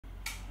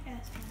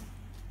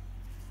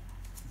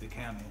The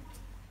counting.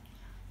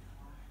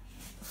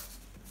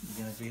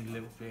 You're going to be a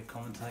little bit of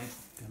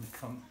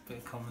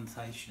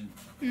commentation.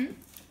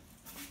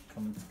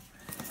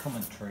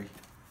 Commentary.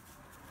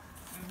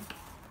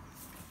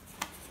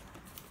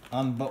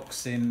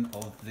 Unboxing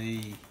of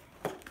the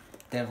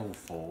Devil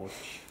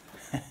Forge.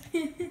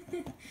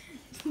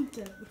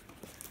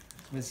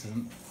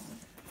 Listen.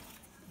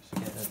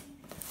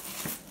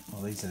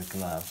 Well, these are the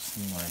gloves,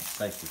 anyway,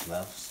 safety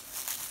gloves.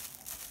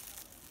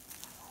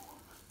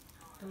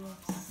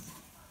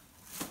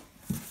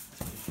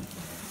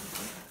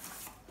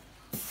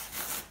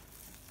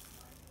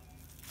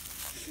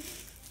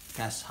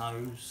 Gas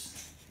hose.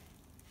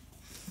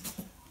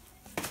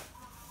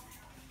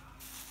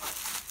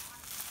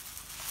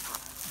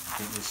 I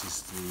think this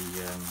is the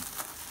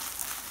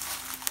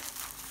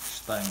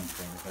stone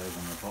thing that goes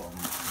on the bottom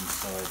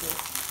inside it.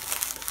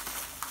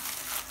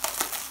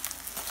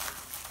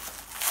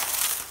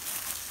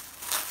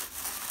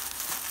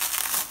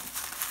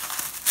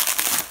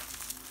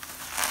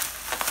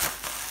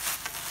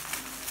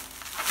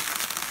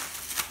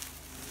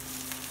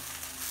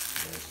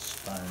 There's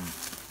stone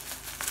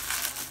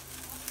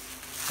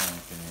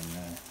thing in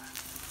there.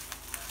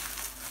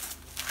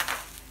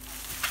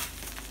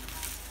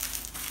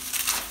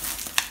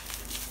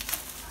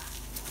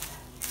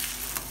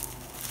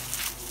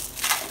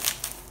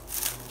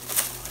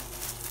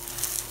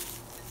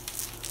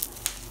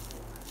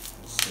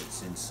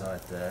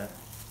 Inside there.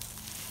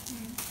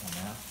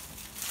 Now.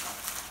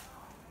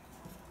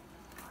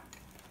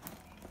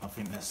 I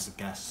think that's the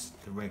gas,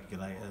 the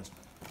regulator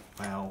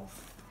valve.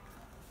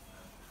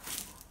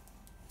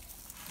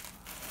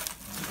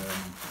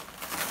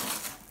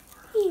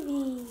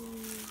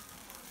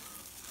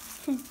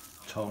 And,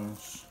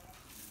 tongs.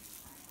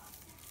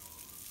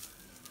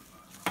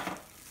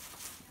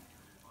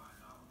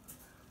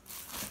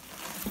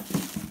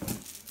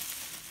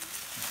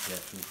 That's the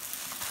actual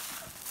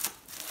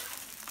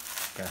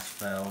gas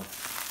valve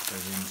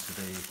goes into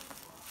the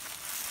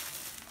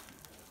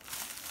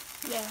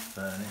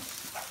furnace.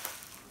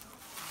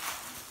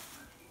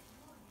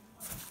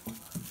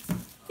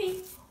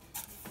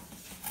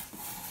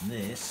 And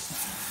this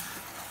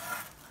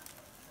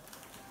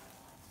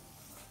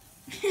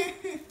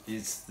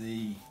is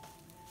the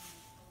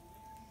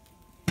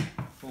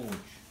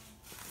forge.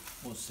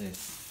 What's this?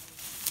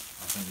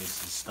 I think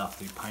this is stuff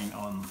we paint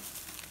on.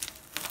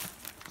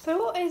 So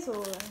what is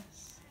all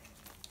this?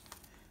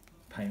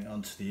 Paint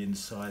onto the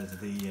inside of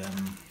the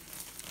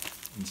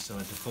inside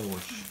the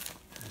forge.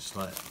 It's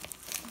like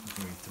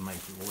you need to make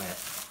it wet.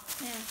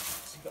 Yeah.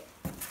 So you've got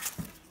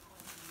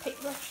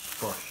Paintbrush.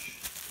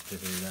 to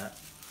do that.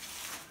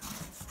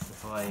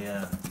 If I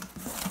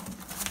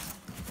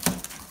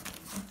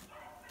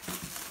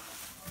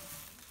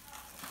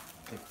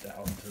clip that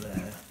onto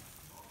there.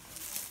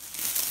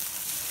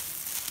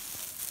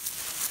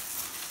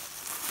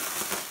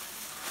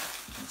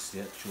 That's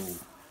the actual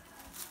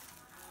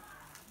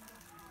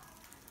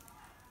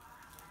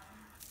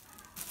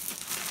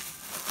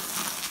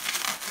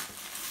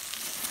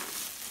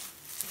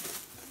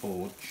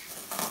forge,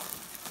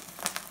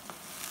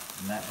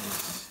 and that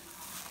is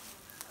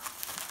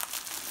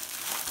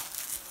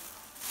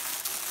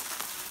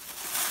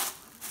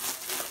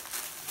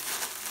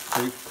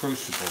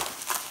crucible.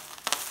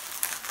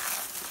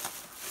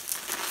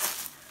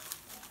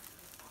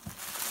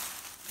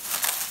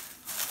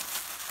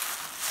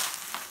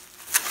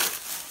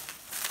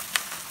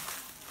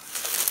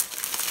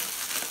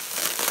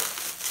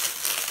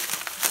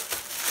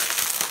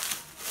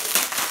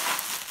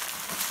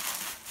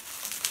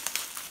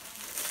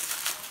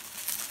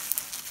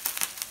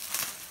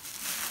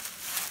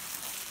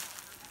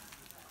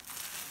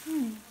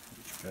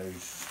 Which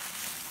goes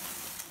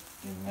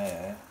in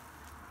there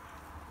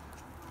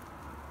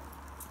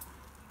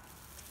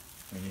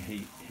when you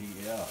heat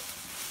it up.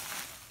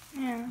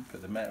 Yeah.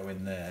 Put the metal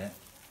in there,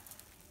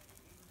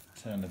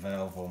 turn the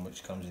valve on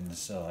which comes in the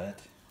side,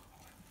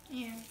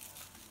 Yeah.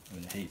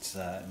 and it heats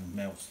that and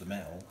melts the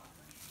metal,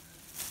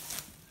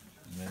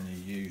 and then you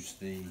use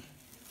the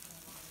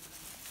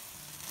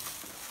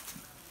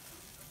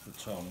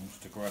tongs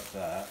to grab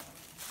that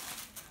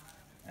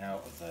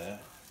out of there.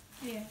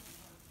 Yeah.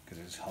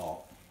 Because it's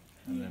hot,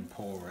 and then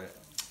pour it.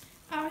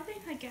 Oh, I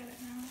think I get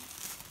it now.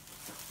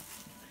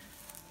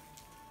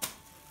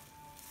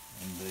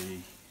 And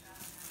the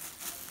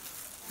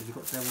have you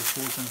got Devil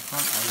Forge in the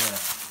front? Oh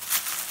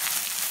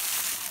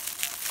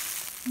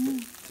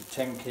yeah. It's a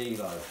 10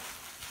 kilo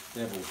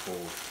Devil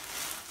Forge.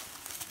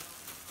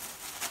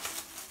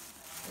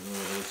 And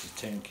all this is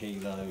 10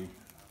 kilo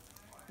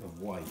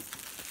of weight,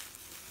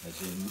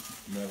 as in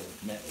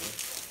melted metal.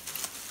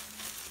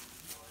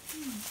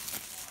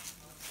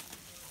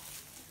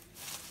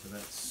 So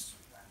that's,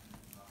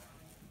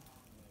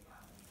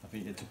 I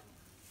think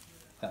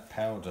that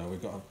powder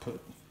we've got to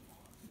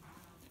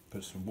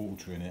put some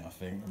water in it, I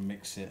think, and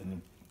mix it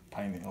and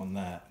paint it on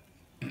that,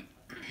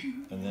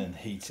 and then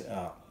heat it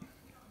up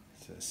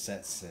so it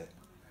sets it.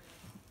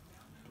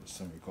 It's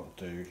something we've got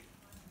to do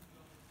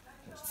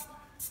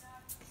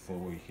before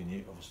we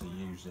can obviously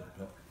use it.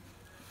 But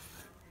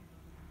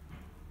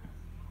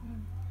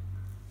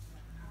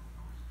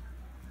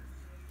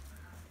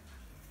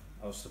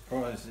I was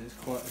surprised it's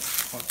quite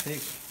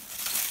big.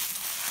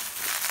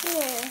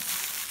 Yeah.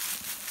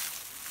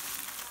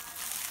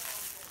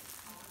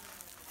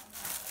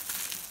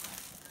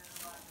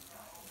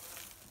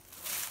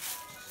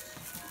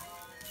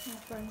 My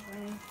friend's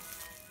ringing.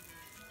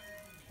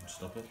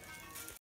 Stop it.